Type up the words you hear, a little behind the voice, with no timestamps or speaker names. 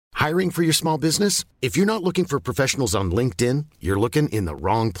Hiring for your small business? If you're not looking for professionals on LinkedIn, you're looking in the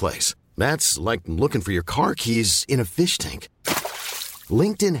wrong place. That's like looking for your car keys in a fish tank.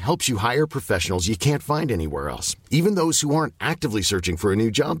 LinkedIn helps you hire professionals you can't find anywhere else, even those who aren't actively searching for a new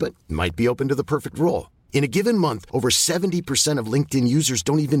job but might be open to the perfect role. In a given month, over 70% of LinkedIn users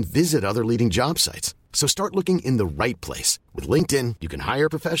don't even visit other leading job sites. So start looking in the right place. With LinkedIn, you can hire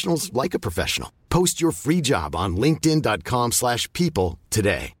professionals like a professional. Post your free job on linkedin.com/people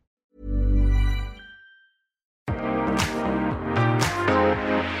today.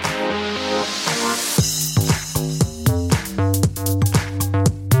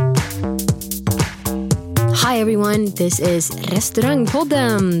 Hi everyone, this is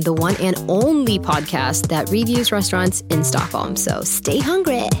Restaurangpodden, the one and only podcast that reviews restaurants in Stockholm. So stay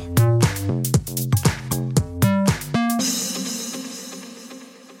hungry.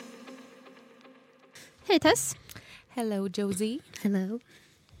 Hej Tess. Hello Josie. Hello.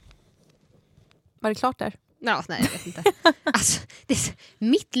 Var det klart där? Ja, nej jag vet inte. Alltså, det är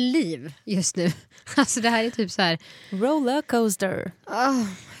mitt liv just nu. Alltså det här är typ så här rollercoaster. Oh my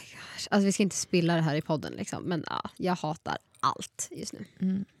gosh. Alltså vi ska inte spilla det här i podden liksom. Men ja, jag hatar allt just nu.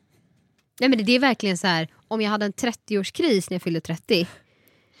 Nej men det är verkligen så här. Om jag hade en 30-årskris när jag fyllde 30.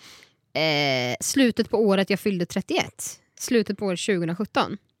 Slutet på året jag fyllde 31. Slutet på året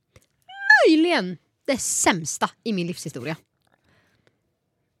 2017. Möjligen det sämsta i min livshistoria.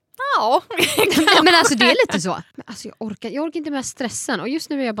 Ja. Men alltså det är lite så. Men alltså jag orkar inte med stressen. Och just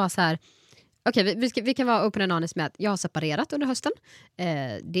nu är jag bara så här. Okej, vi kan vara open and honest med att jag har separerat under hösten.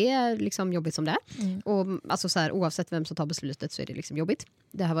 Det är liksom jobbigt som det är. Och alltså så här, oavsett vem som tar beslutet så är det liksom jobbigt.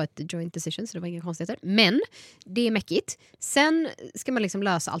 Det här var ett joint decision så det var inga konstigheter. Men det är mäckigt. Sen ska man liksom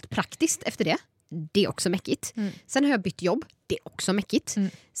lösa allt praktiskt efter det. Det är också mäckigt. Sen har jag bytt jobb. Det är också mäckigt.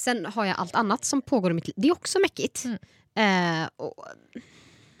 Sen har jag allt annat som pågår i mitt liv. Det är också mäckigt.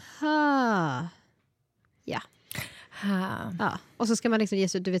 Ja. Ja. Och så ska man liksom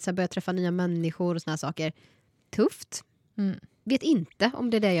du vet, så här, börja träffa nya människor och såna här saker. Tufft. Vet inte om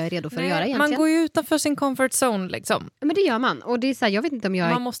det är det jag är redo för att göra egentligen. Man går ju utanför sin comfort zone liksom. Men det gör man. Och det är så här, jag vet inte om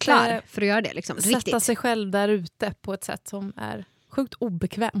jag är klar för att göra det liksom. Sätta riktigt. sig själv där ute på ett sätt som är sjukt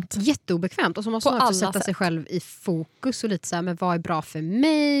obekvämt. Jätteobekvämt. Och så måste man också sätta sig själv i fokus och lite så här, men vad är bra för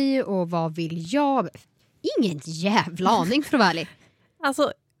mig och vad vill jag? Ingen jävla aning för att vara ärlig.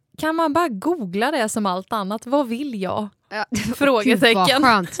 Alltså, kan man bara googla det som allt annat? Vad vill jag? Ja, frågetecken. Gud, vad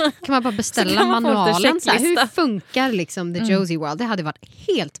skönt. Kan man bara beställa manualen? Så här, hur funkar liksom The Josie World? Det hade varit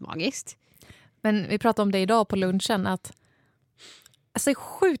helt magiskt. Men vi pratade om det idag på lunchen att alltså det är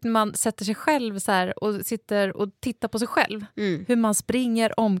sjukt när man sätter sig själv så här och sitter och tittar på sig själv. Hur man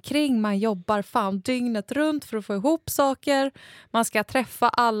springer omkring, man jobbar fan dygnet runt för att få ihop saker. Man ska träffa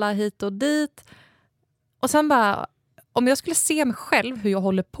alla hit och dit. Och sen bara, om jag skulle se mig själv hur jag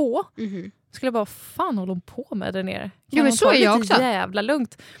håller på, skulle jag bara, fan håller hon på med där nere? Jo, men så är jag också. Jävla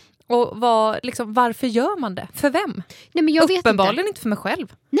lugnt. Och varför gör man det? För vem? Nej, men jag uppenbarligen inte för mig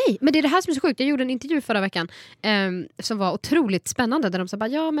själv. Nej, men det är det här som är så sjukt. Jag gjorde en intervju förra veckan som var otroligt spännande. Där de sa bara,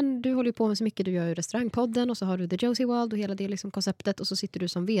 ja men du håller ju på med så mycket. Du gör ju Restaurangpodden och så har du The Josie World och hela det liksom konceptet. Och så sitter du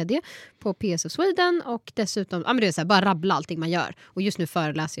som vd på PSF Sweden och dessutom, ja men det är så här, bara rabbla allting man gör. Och just nu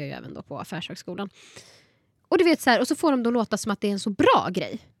föreläser jag ju även då på Affärshögskolan. Och du vet så här, och så får de då låta som att det är en så bra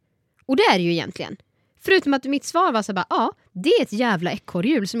grej. Och det är det ju egentligen. Förutom att mitt svar var så bara, ja, det är ett jävla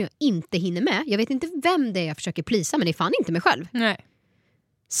ekorrhjul som jag inte hinner med. Jag vet inte vem det är jag försöker plisa, men det är fan inte mig själv. Nej.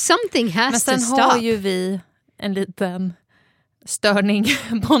 Something has to stop. Men sen har ju vi en liten störning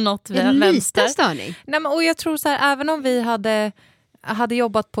på något vänster. En liten störning? Nej, men, och jag tror så här, även om vi hade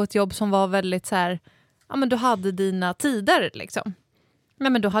jobbat på ett jobb som var väldigt så här, ja men du hade dina tider liksom.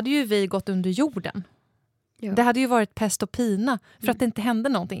 Nej, men då hade ju vi gått under jorden. Ja. Det hade ju varit pest och pina för att det inte hände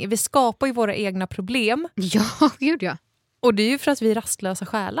någonting. Vi skapar ju våra egna problem. Ja, gud ja. Och det är ju för att vi är rastlösa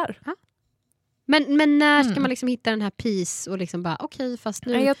själar. Ha? Men när ska man liksom hitta den här peace och liksom bara, okej, fast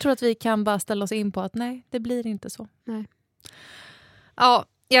nu... Jag tror att vi kan bara ställa oss in på att nej, det blir inte så. Nej. Ja,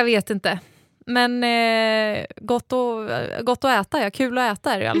 jag vet inte. Men gott att äta, kul att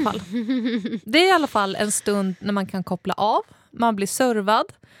äta är det i alla fall. Det är i alla fall en stund när man kan koppla av. Man blir servad.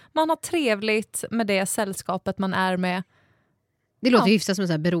 Man har trevligt med det sällskapet man är med. Det låter ju hyfsat som en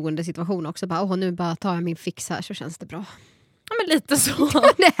så här beroende situation också. Bara, nu bara tar jag min fix här så känns det bra. Ja, men lite så.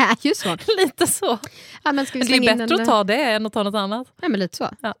 Det är ju så. Lite så. Ja, men ska vi det är slänga bättre att ta det än att ta något annat. Ja, men lite så.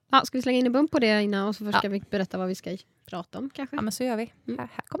 Ja. Ska vi slänga in en bump på det innan och så ska vi berätta vad vi ska prata om kanske? Ja, men så gör vi. Här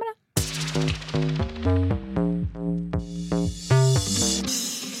kommer det.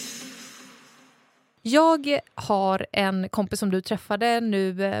 Jag har en kompis som du träffade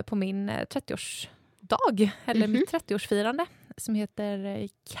nu på min 30-årsdag, eller mitt 30-årsfirande, som heter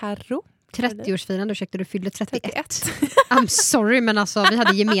Karo. 30-årsfirande, ursäkta, du fyllde 31. I'm sorry, men alltså vi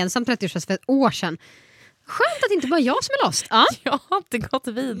hade gemensamt 30-årsfest för ett år sedan. Skönt att det inte bara jag som är lost. Ja? Jag har inte gått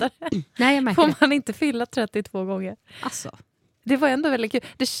vidare. Nej, jag märker Får man inte fylla 32 gånger? Alltså. Det var ändå väldigt kul.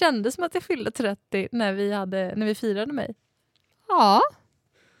 Det kändes som att jag fyllde 30 när vi firade mig. Ja.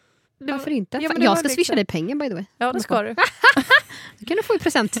 Varför inte? Ja, jag ska swisha dig pengar, by the way. Ja, det ska du. Det kan du få i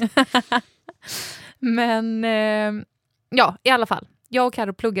present. Men ja, i alla fall. Jag och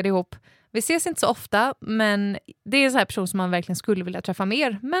Karo pluggade ihop. Vi ses inte så ofta, men det är en sån här person som man verkligen skulle vilja träffa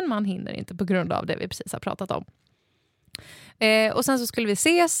mer, men man hinner inte på grund av det vi precis har pratat om. Och sen så skulle vi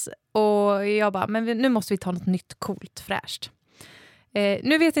ses och jag bara, men nu måste vi ta något nytt, coolt, fräscht.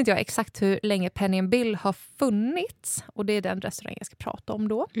 Nu vet inte jag exakt hur länge Penny and Bill har funnits, och det är den restaurang jag ska prata om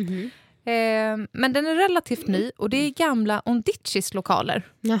då. Men den är relativt ny och det är gamla Onditchis lokaler.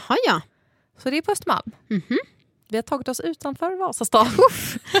 Jaha, ja. Så det är på Östermalm. Vi har tagit oss utanför Vasastan.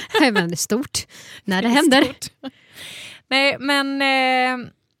 Det är väldigt stort när det händer. Stort. Nej, men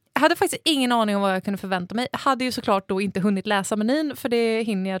jag hade faktiskt ingen aning om vad jag kunde förvänta mig. Jag hade ju såklart då inte hunnit läsa menyn, för det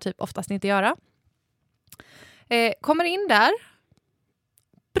hinner jag typ oftast inte göra. Kommer in där.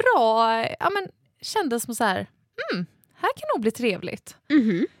 Bra, ja men kändes som så här, här kan nog bli trevligt.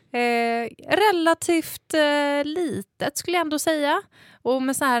 Relativt litet skulle jag ändå säga. Och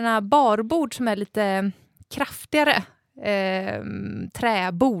med så här barbord som är lite kraftigare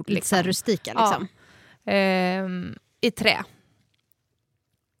träbord. Lite så här rustika liksom. Ja. I trä.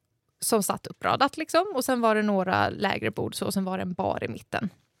 Som satt uppradat liksom. Och sen var det några lägre bord så, och sen var det en bar i mitten.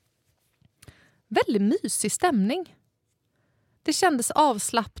 Väldigt mysig stämning. Det kändes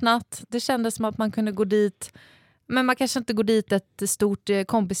avslappnat. Det kändes som att man kunde gå dit. Men man kanske inte går dit ett stort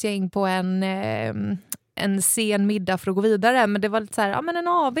kompisgäng på en sen middag för att gå vidare. Men det var lite så här, ja men en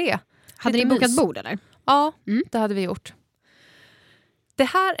AV. Hade ni bokat bord eller? Ja, det hade vi gjort. Det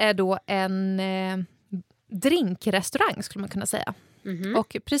här är då en drinkrestaurang skulle man kunna säga.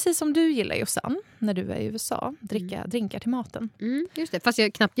 Och precis som du gillar, Jossan, när du är i USA, dricka drinkar till maten. Just det, fast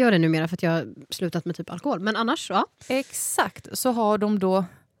jag knappt gör det numera för att jag har slutat med typ alkohol. Men annars, ja. Exakt, så har de då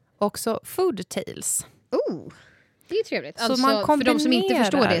också food tales. Det är ju trevligt. Så alltså, man för de som inte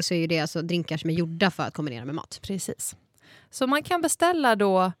förstår det så är ju det alltså drinkar som är gjorda för att kombinera med mat. Precis. Så man kan beställa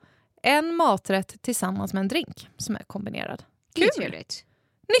då en maträtt tillsammans med en drink som är kombinerad. Det är trevligt.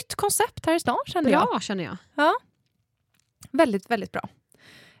 Nytt koncept här i stan känner jag. Bra, känner jag. Ja. Väldigt, väldigt bra.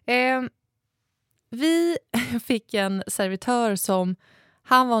 Vi fick en servitör som,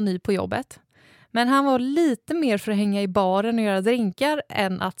 han var ny på jobbet. Men han var lite mer för att hänga i baren och göra drinkar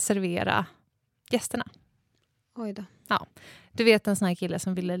än att servera gästerna. Oj då. Ja. Du vet en sån här kille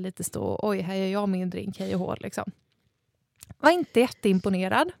som ville lite stå, oj här gör jag min drink, hej och hår liksom. Var inte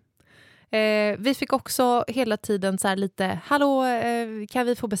jätteimponerad. Vi fick också hela tiden så här lite, hallå kan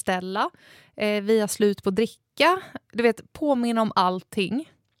vi få beställa? Vi har slut på dricka. Du vet, påminna om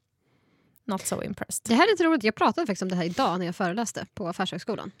allting. Not so impressed. Det här är lite roligt. Jag pratade faktiskt om det här idag när jag föreläste på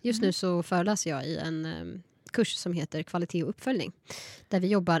Affärshögskolan. Just nu så föreläser jag i en kurs som heter kvalitet och uppföljning. Där vi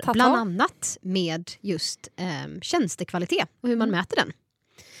jobbar bland annat med just tjänstekvalitet och hur man mäter den.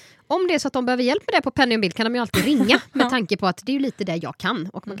 Om det är så att de behöver hjälp med det på Penny and Bill kan de ju alltid ringa med tanke på att det är ju lite det jag kan.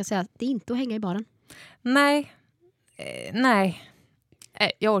 Och man kan säga att det är inte att hänga i baren. Nej.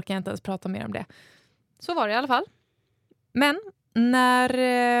 Jag orkar inte ens prata mer om det. Så var det i alla fall. Men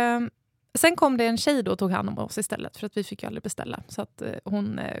sen kom det en tjej då och tog hand om oss istället. För att vi fick ju aldrig beställa. Så att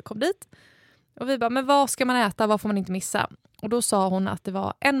hon kom dit. Och vi bara, men vad ska man äta? Vad får man inte missa? Och då sa hon att det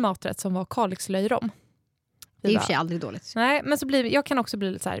var en maträtt som var Kalixlöjrom. Det är ju för sig aldrig dåligt. Nej, men jag kan också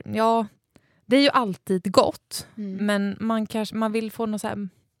bli lite så här, ja, det är ju alltid gott. Men man vill få något så här,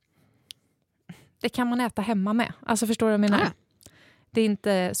 det kan man äta hemma med. Alltså förstår du vad jag menar? Ja. Det är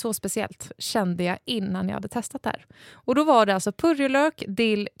inte så speciellt, kände jag innan jag hade testat det här. Och då var det alltså purjolök,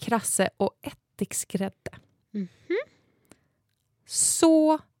 dill, krasse och ättiksgrädde.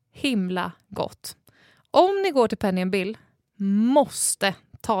 Så himla gott. Om ni går till Penny and Bill, måste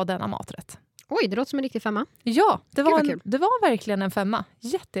ta denna maträtt. Oj, det låter som en riktig femma. Ja, det var verkligen en femma.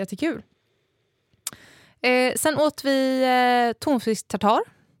 Jättekul. Sen åt vi tonfisk tartar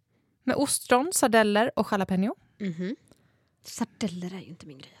med ostron, sardeller och jalapeno. Sardeller är ju inte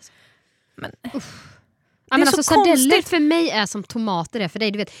min grej. Alltså. Men alltså, sardeller för mig är som tomater är för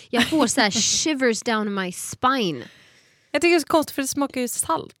dig. Du vet, jag får så här shivers down my spine. Jag tycker det är så konstigt för det smakar ju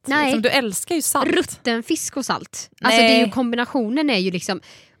salt. Nej. Liksom, du älskar ju salt. Rutten fisk och salt. Alltså det är ju, kombinationen är ju liksom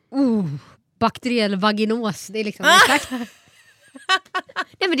bakteriell vaginos. Det är liksom exakt.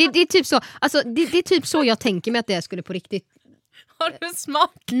 Nej, men det är typ så. Alltså det är typ så jag tänker mig att det skulle på riktigt. Har du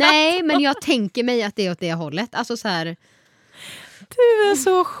smakat? Nej, men jag tänker mig att det är åt det hållet. Alltså så här. Du är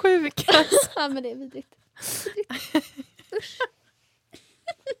så sjuk alltså. Ja, men det är vidrigt. Usch.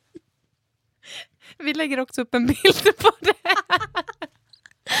 Vi lägger också upp en bild på det.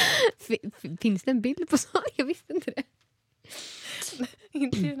 Finns det en bild på så? Jag visste inte det.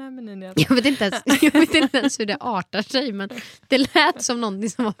 Inte i den här menyn. Jag vet inte ens hur det artar sig, men det lät som någonting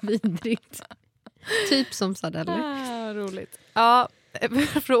som var vidrigt. Typ som sardeller. Roligt. Ja,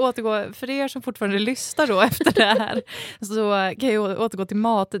 för att återgå, för er som fortfarande lyssnar då efter det här, så kan jag återgå till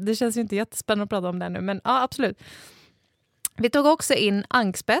mat. Det känns ju inte jättespännande att prata om det nu, men ja, absolut. Vi tog också in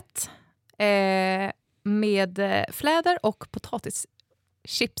ankspett med fläder och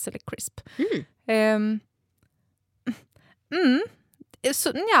potatischips eller crisp.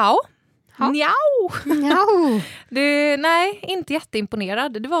 Så, njau. Nej, inte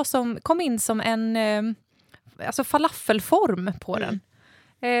jätteimponerad. Det var kom in som en alltså falafelform på den.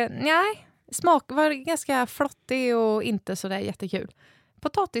 Nej, smak var ganska flottig och inte så där jättekul.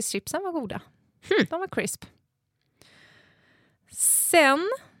 Potatischipsen var goda. De var crisp. Sen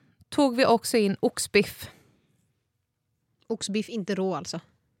tog vi också in oxbiff. Oxbiff, inte rå alltså?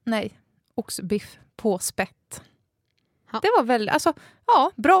 Nej, oxbiff på spett. Ha. Det var väl, alltså,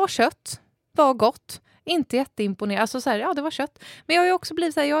 ja, bra kött. Var gott. Inte jätteimponerad. Alltså så här, ja, det var kött. Men jag har ju också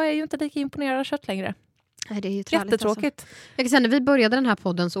blivit så här, jag är ju inte lika imponerad av kött längre. Nej, det är ju jättetråkigt. Alltså. Jag kan säga, när vi började den här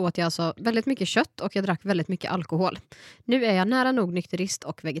podden så åt jag alltså väldigt mycket kött och jag drack väldigt mycket alkohol. Nu är jag nära nog nykterist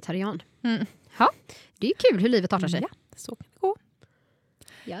och vegetarian. Ja, det är ju kul hur livet artar sig. Ja, så kan det gå.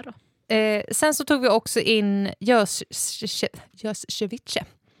 Ja då. Sen så tog vi också in ceviche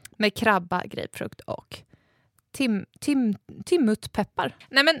med krabba, grapefrukt och timmutpeppar.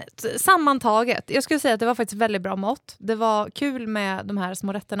 Nej, men sammantaget, jag skulle säga att det var faktiskt väldigt bra mat. Det var kul med de här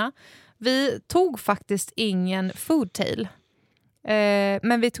små rätterna. Vi tog faktiskt ingen foodtail.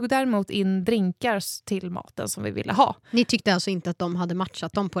 Men vi tog däremot in drinkar till maten som vi ville ha. Ni tyckte alltså inte att de hade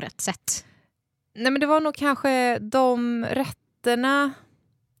matchat dem på rätt sätt? Nej, men det var nog kanske de rätterna...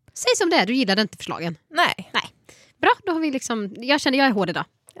 Säg som det är, du gillade inte förslagen. Nej. Bra, då har vi liksom... Jag känner jag är hård idag.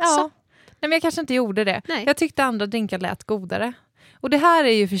 Ja. Så. Nej, men jag kanske inte gjorde det. Nej. Jag tyckte andra drinkar lät godare. Och det här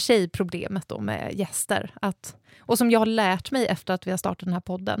är ju för sig problemet då med gäster. Och som jag har lärt mig efter att vi har startat den här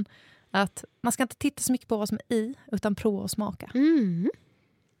podden. Att man ska inte titta så mycket på vad som är i, utan prova och smaka. Men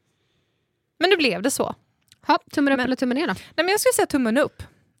nu blev det så. Ha, tummen upp eller tummen ner då? Nej, men jag skulle säga tummen upp.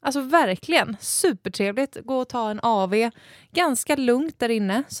 Alltså verkligen, supertrevligt. Gå och ta en AV. Ganska lugnt där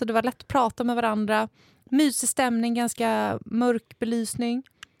inne, så det var lätt att prata med varandra. Mysig stämning, ganska mörk belysning.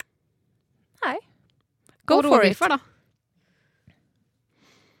 Nej. Go for it. Då?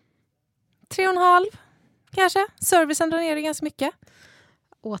 3,5 kanske. Servicen drar ner det ganska mycket.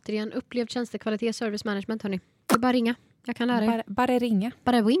 Återigen, upplevd tjänstekvalitet, service management, hörni. Det är bara ringa. Jag kan lära er. Bara ringa.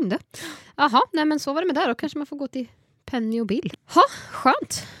 Bara gå in då. Jaha, nej men så var det med det. Då kanske man får gå till Penny och Bill. Ha,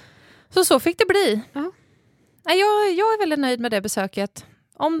 skönt. Så fick det bli. Ja. Nej, jag är väldigt nöjd med det besöket.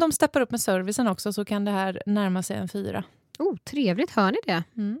 Om de steppar upp med servicen också så kan det här närma sig en 4. Trevligt, hör ni det?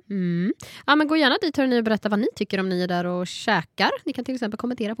 Ja, men gå gärna dit hörni och berätta vad ni tycker om ni är där och käkar. Ni kan till exempel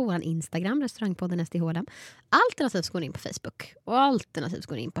kommentera på vår Instagram, restaurangpodden STHLM. Alternativt gå in på Facebook. Och alternativt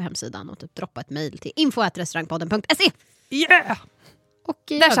gå in på hemsidan och typ droppa ett mejl till info@restaurangpodden.se. Yeah! Och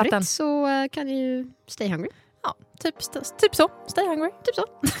i där övrigt så kan ni ju stay hungry. Ja, typ så. Stay hungry. Typ så.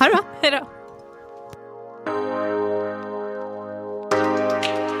 Ha det bra. Hej då.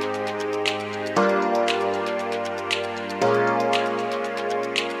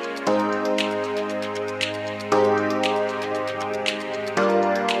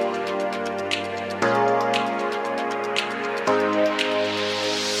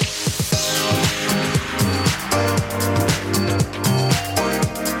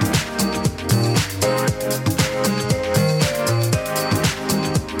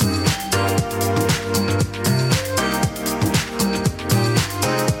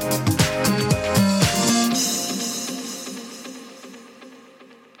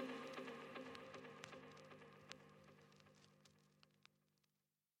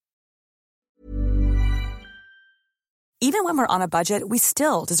 Even when we're on a budget, we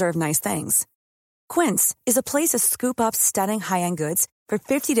still deserve nice things. Quince is a place to scoop up stunning high-end goods for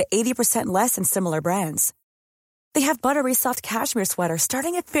 50 to 80% less than similar brands. They have buttery soft cashmere sweaters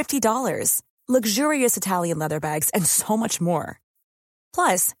starting at $50, luxurious Italian leather bags, and so much more.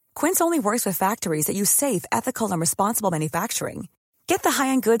 Plus, Quince only works with factories that use safe, ethical, and responsible manufacturing. Get the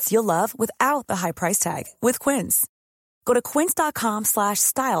high-end goods you'll love without the high price tag with Quince. Go to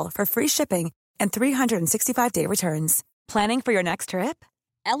quince.com/style for free shipping and 365-day returns. Planning for your next trip?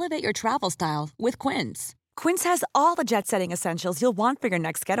 Elevate your travel style with Quince. Quince has all the jet-setting essentials you'll want for your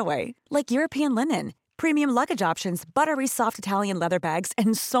next getaway, like European linen, premium luggage options, buttery soft Italian leather bags,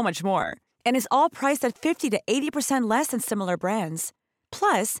 and so much more. And is all priced at 50 to 80% less than similar brands.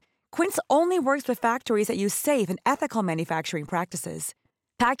 Plus, Quince only works with factories that use safe and ethical manufacturing practices.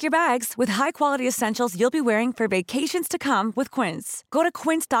 Pack your bags with high-quality essentials you'll be wearing for vacations to come with Quince. Go to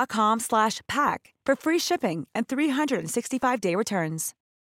quince.com/pack for free shipping and 365-day returns.